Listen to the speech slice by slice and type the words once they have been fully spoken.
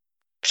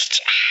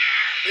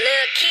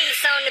Lil'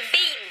 Keys on the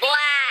beat, boy.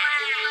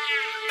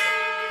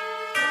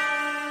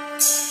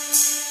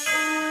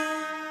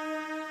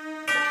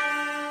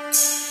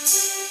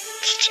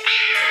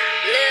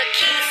 Lil'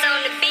 Keys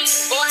on the beat,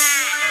 boy.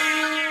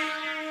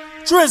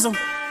 Drizzle.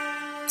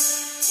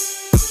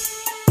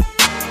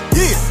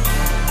 Yeah.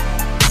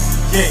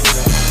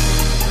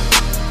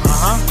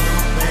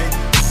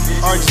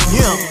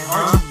 RGM.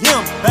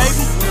 RGM,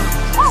 baby.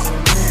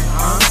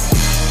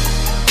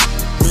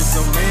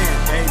 Drizzle man,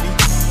 baby.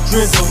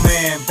 Drizzle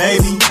man,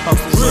 baby.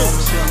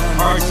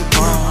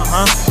 RGM.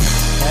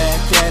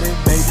 Back at it,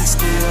 baby.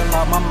 Still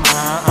on my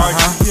mind.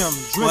 RGM.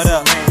 What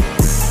up, man?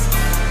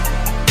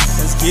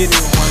 Let's get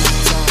it one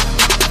time.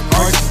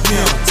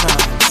 RGM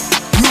time.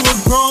 You a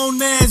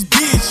grown ass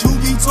bitch who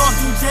be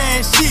talking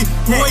cash shit.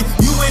 Boy,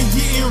 you ain't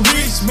getting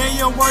rich, man.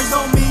 Your words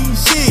don't mean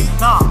shit.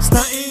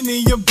 Stuntin'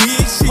 in your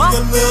bitch shit.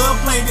 Your love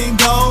plate and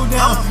go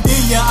down.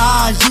 In your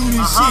eyes, you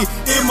the shit.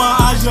 In my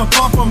eyes, you're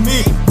far from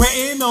it.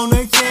 Waiting on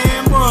the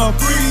camera.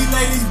 Pretty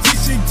ladies, get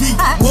your geek.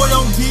 Boy,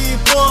 don't get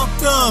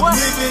fucked up.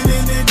 Living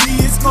in the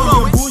disco.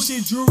 Your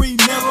bullshit jewelry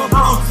never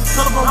broke.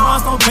 Colorful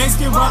rhinestone banks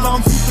get right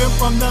on. Keepin'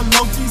 from the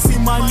low key. See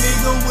my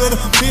nigga with a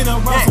been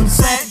around some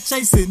sack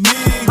chasing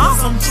niggas.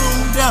 I'm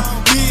true down.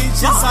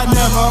 Bitches, I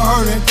never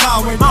heard a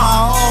coward.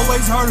 I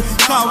always heard a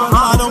coward.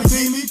 I don't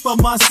see me for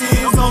my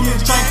sins on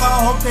this track.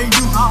 I hope they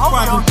do.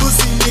 Crackin'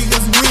 pussy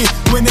niggas win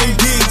when they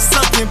dig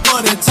suckin'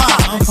 for the top.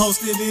 I'm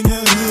posted in the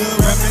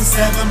hood, reppin'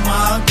 7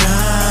 Mile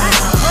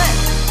down.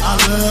 I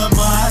love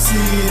my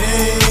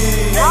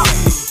city.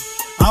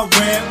 I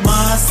rap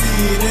my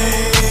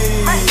city.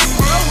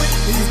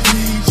 It's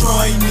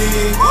Detroit,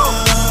 nigga.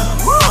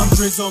 I'm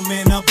Drizzle,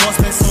 man, a boss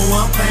man, so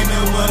I'm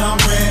claiming what I'm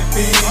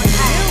rapping.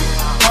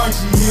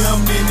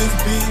 RGM in this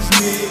bitch,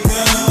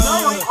 nigga.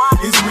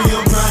 It's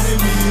real grinding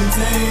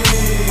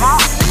music.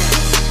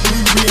 We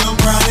real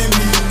grinding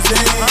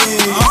music.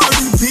 All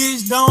these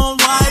bitch don't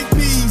like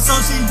me, so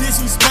she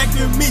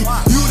disrespecting me.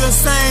 You the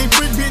same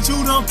pretty bitch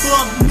who done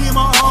fucked me and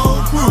my whole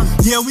crew.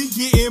 Yeah, we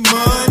getting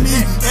money.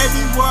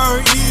 Every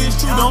word is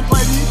true. Don't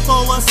play me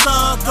for a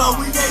sucker.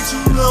 We hate you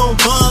little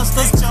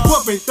busters.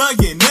 Corporate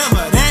thuggin',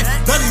 never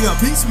that. None of your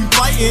beats we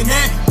fightin'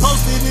 that.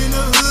 Posted in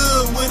the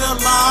hood with a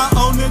lie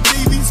on the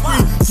TV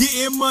screen.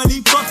 Getting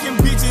money, fucking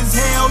bitches.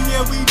 Hell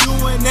yeah, we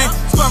doing that.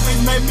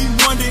 Scarface made me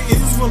wonder,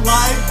 is what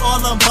life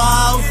all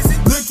about?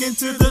 Looking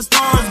to the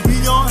stars, be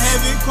on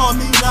heaven. Call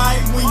me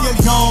like when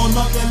you're gone.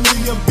 Off that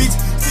nigga bitch,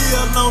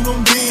 still on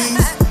them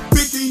beans.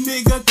 50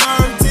 nigga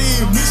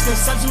 13,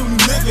 misconception we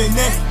living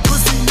that.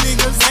 Pussy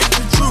niggas ain't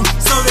the truth,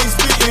 so they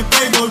spittin'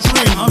 fable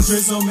dreams. I'm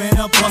Drizzle, man,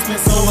 a boss man,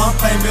 so I'm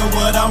claiming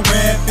what I'm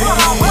rapping.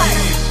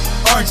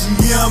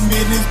 RGM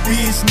in this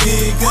bitch,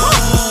 nigga.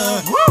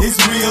 It's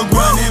real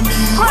grinding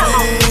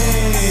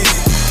music.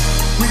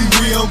 We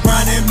real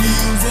grinding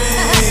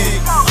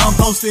music. I'm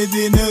posted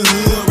in the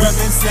hood,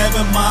 reppin'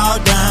 7 Mile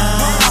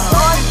down.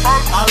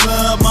 I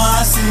love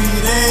my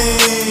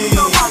city.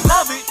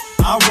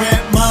 I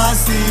rap my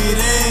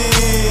city.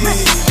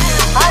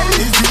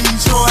 It's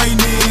Detroit,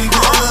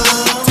 nigga.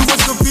 Too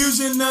much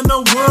confusion in the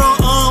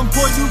world,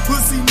 for you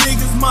pussy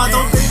niggas, mind.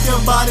 Don't think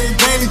about it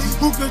daily.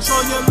 Who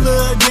control your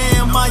little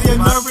damn mind? Your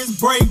nervous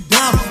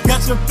breakdown.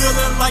 Got you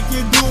feeling like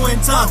you're doing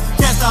time.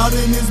 Cast out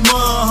in this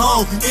mud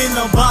hole, in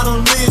a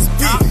bottomless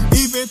pit.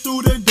 Even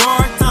through the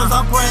dark times,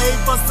 I pray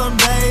for some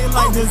day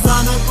like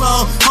designer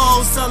clothes.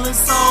 Hoes selling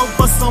soul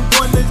for some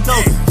pointless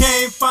dope.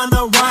 Can't find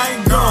the right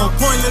girl.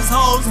 Pointless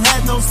hoes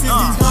had no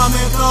cities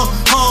coming though.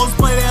 Hoes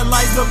play that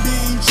like the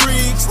beat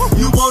tricks.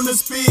 You wanna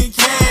spit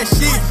cash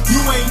shit?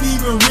 You ain't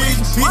even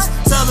rich, bitch.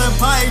 Selling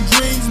pipe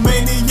dreams,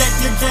 maniac,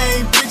 you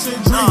can't picture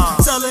dream.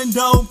 Selling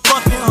dope,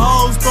 fucking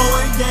hoes,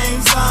 throwing gang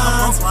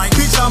signs.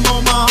 Bitch, I'm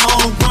on my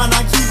own grind,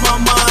 I keep my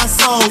mind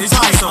so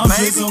tight. I'm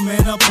Drizzle,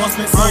 man, a boss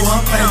man, so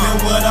I'm claiming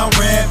what I'm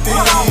rapping.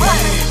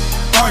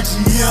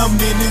 RGM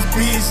in this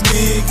bitch,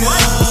 nigga.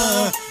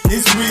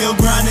 It's real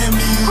grinding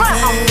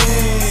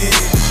music.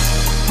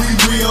 We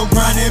real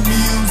grinding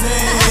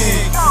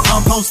music.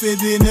 I'm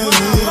posted in the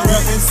hood,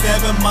 reppin'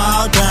 7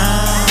 Mile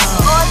down.